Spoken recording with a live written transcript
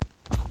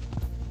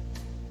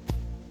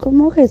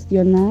¿Cómo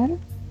gestionar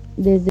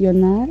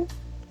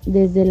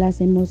desde las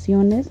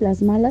emociones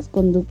las malas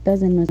conductas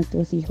de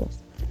nuestros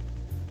hijos?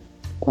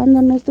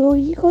 Cuando nuestro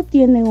hijo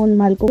tiene un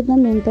mal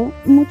comportamiento,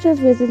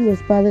 muchas veces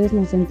los padres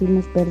nos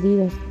sentimos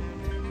perdidos.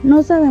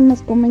 No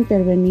sabemos cómo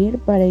intervenir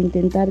para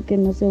intentar que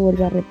no se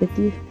vuelva a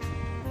repetir.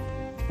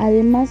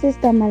 Además,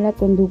 esta mala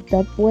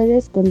conducta puede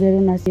esconder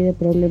una serie de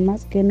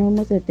problemas que no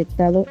hemos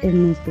detectado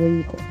en nuestro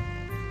hijo.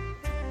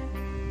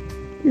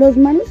 Los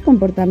malos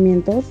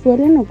comportamientos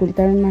suelen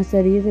ocultar una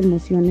serie de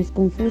emociones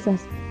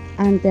confusas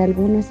ante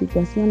algunas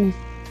situaciones.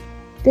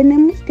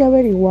 Tenemos que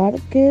averiguar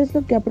qué es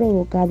lo que ha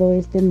provocado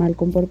este mal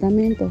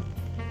comportamiento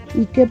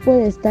y qué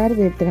puede estar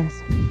detrás.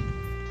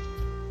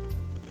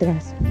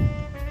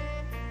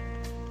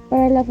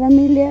 Para la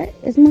familia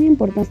es muy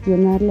importante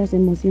gestionar las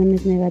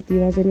emociones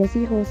negativas de los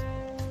hijos.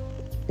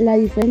 La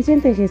diferencia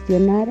entre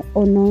gestionar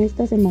o no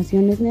estas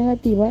emociones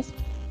negativas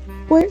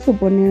puede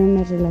suponer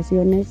unas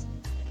relaciones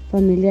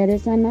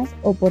familiares sanas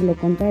o por lo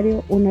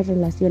contrario unas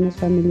relaciones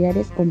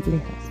familiares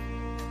complejas.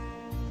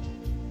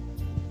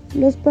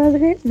 Los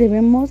padres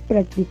debemos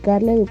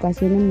practicar la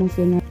educación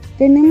emocional.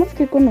 Tenemos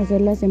que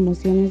conocer las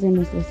emociones de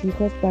nuestros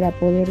hijos para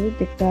poder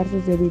detectar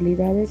sus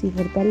debilidades y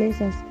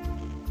fortalezas.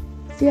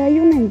 Si hay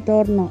un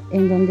entorno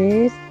en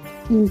donde es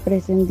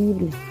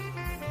imprescindible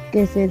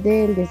que se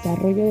dé el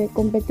desarrollo de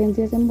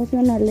competencias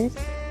emocionales,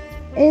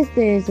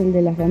 este es el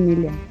de la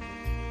familia.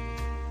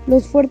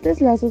 Los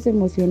fuertes lazos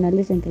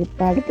emocionales entre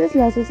padres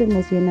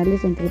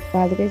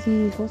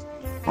y hijos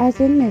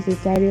hacen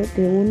necesario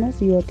que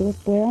unos y otros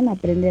puedan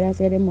aprender a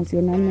ser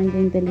emocionalmente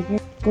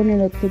inteligentes con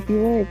el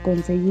objetivo de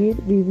conseguir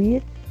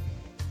vivir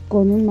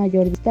con un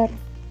mayor bienestar.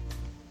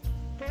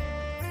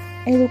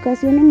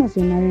 Educación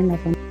emocional en la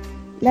familia.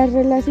 Las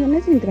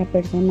relaciones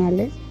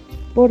intrapersonales,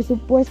 por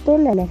supuesto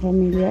la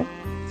familia,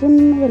 son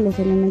uno de los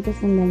elementos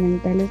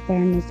fundamentales para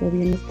nuestro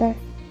bienestar.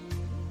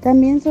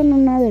 También son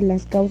una de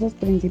las causas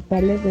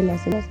principales de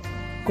las heridas,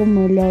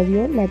 como el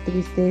odio, la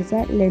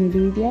tristeza, la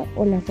envidia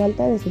o la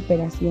falta de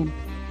superación.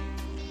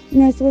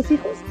 Nuestros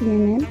hijos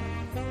tienen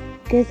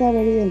que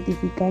saber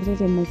identificar sus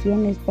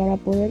emociones para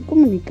poder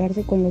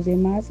comunicarse con los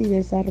demás y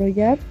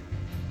desarrollar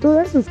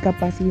todas sus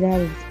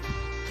capacidades.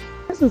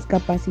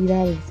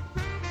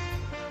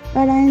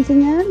 Para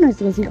enseñar a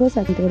nuestros hijos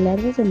a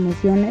controlar sus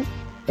emociones,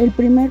 el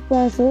primer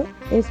paso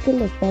es que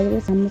los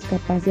padres seamos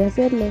capaces de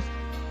hacerlos.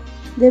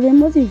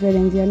 Debemos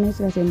diferenciar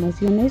nuestras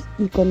emociones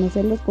y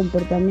conocer los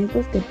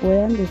comportamientos que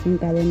puedan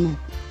desencadenar.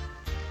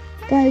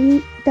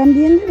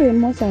 También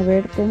debemos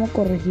saber cómo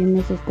corregir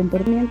nuestros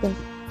comportamientos.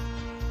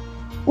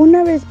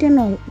 Una vez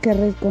que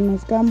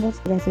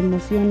reconozcamos las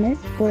emociones,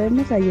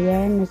 podemos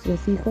ayudar a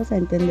nuestros hijos a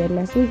entender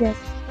las suyas.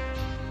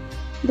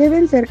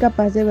 Deben ser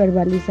capaces de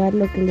verbalizar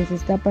lo que les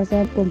está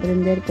pasando y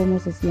comprender cómo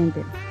se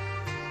sienten.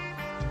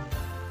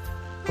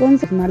 Con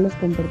sus malos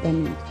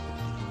comportamientos.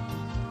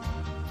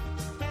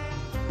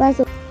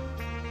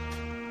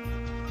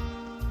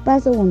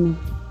 Paso 1.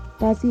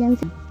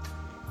 Paciencia.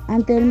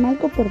 Ante el mal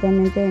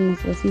comportamiento de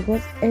nuestros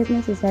hijos es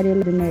necesario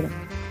lo primero,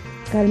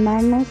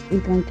 calmarnos y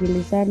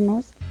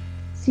tranquilizarnos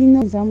si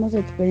no pensamos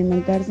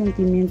experimentar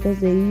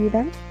sentimientos de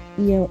ira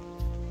y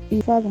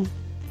enfado.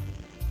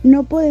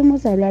 No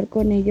podemos hablar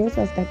con ellos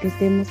hasta que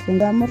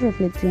podamos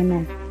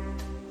reflexionar.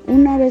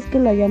 Una vez que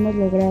lo hayamos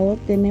logrado,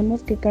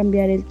 tenemos que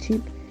cambiar el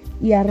chip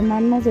y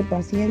armarnos de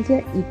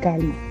paciencia y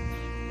calma.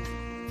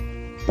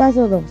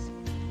 Paso 2.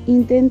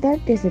 Intenta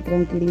que se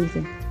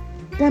tranquilice.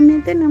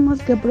 También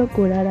tenemos que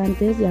procurar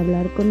antes de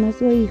hablar con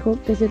nuestro hijo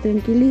que se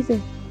tranquilice.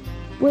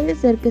 Puede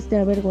ser que esté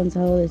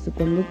avergonzado de su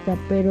conducta,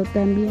 pero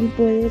también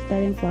puede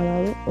estar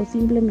enfadado o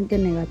simplemente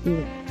negativo.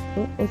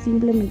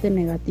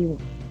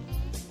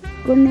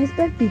 Con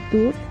esta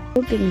actitud,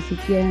 creo que ni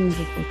siquiera nos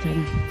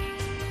escuchará.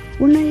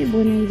 Una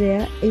buena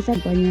idea es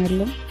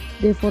acompañarlo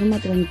de forma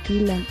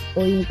tranquila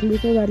o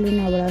incluso darle un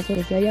abrazo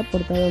que se haya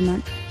portado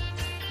mal.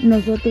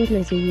 Nosotros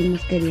le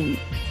seguimos queriendo.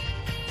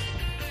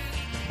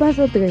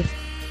 Paso 3.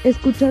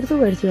 Escuchar su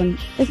versión.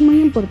 Es muy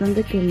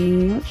importante que el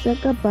niño sea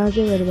capaz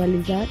de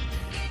verbalizar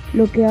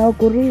lo que ha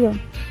ocurrido.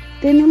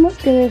 Tenemos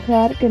que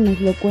dejar que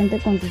nos lo cuente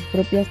con sus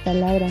propias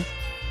palabras.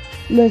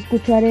 Lo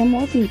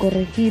escucharemos sin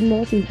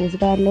corregirlo, sin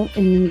juzgarlo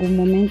en ningún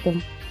momento.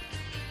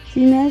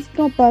 Si no es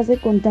capaz de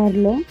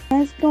contarlo,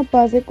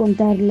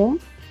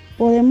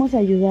 podemos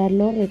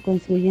ayudarlo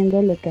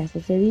reconstruyendo lo que ha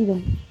sucedido.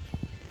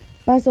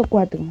 Paso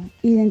 4.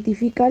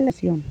 Identifica la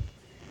emoción.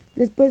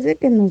 Después de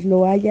que nos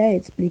lo haya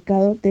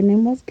explicado,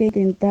 tenemos que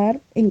intentar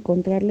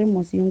encontrar la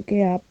emoción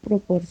que ha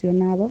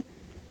proporcionado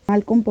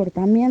mal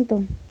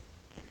comportamiento.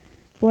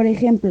 Por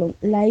ejemplo,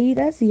 la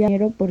ira si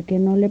porque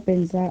no le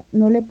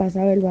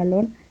pasaba el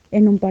balón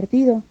en un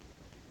partido.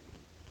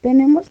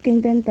 Tenemos que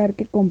intentar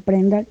que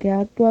comprenda que ha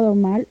actuado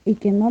mal y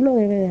que no lo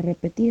debe de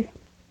repetir.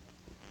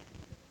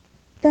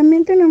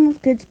 También tenemos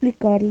que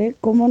explicarle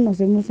cómo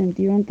nos hemos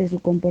sentido ante su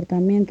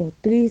comportamiento,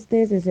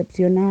 tristes,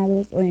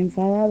 decepcionados o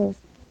enfadados.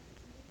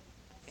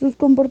 Sus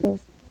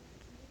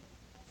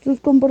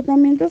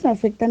comportamientos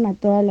afectan a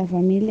toda la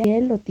familia y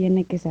él lo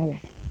tiene que saber.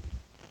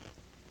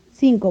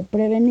 5.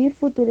 Prevenir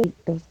futuros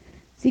conflictos.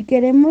 Si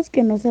queremos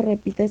que no se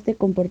repita este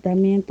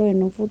comportamiento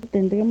en un futuro,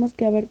 tendremos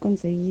que haber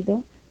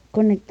conseguido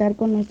conectar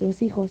con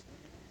nuestros hijos,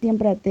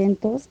 siempre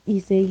atentos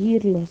y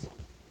seguirlos.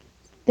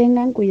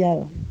 Tengan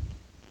cuidado.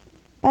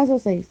 Paso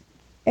 6.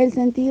 El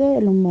sentido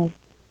del humor.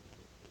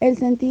 El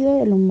sentido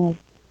del humor.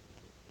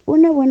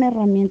 Una buena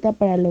herramienta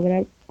para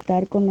lograr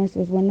estar con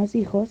nuestros buenos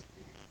hijos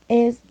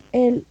es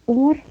el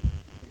humor.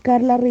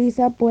 La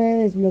risa puede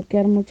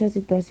desbloquear muchas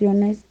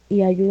situaciones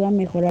y ayuda a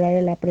mejorar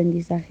el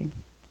aprendizaje.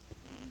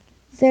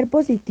 Ser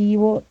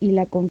positivo y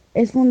la confianza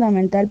es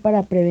fundamental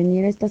para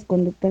prevenir estas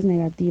conductas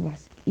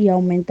negativas, y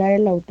aumentar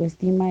el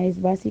autoestima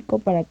es básico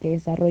para que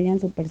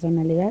desarrollen su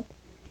personalidad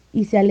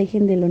y se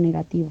alejen de lo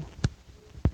negativo.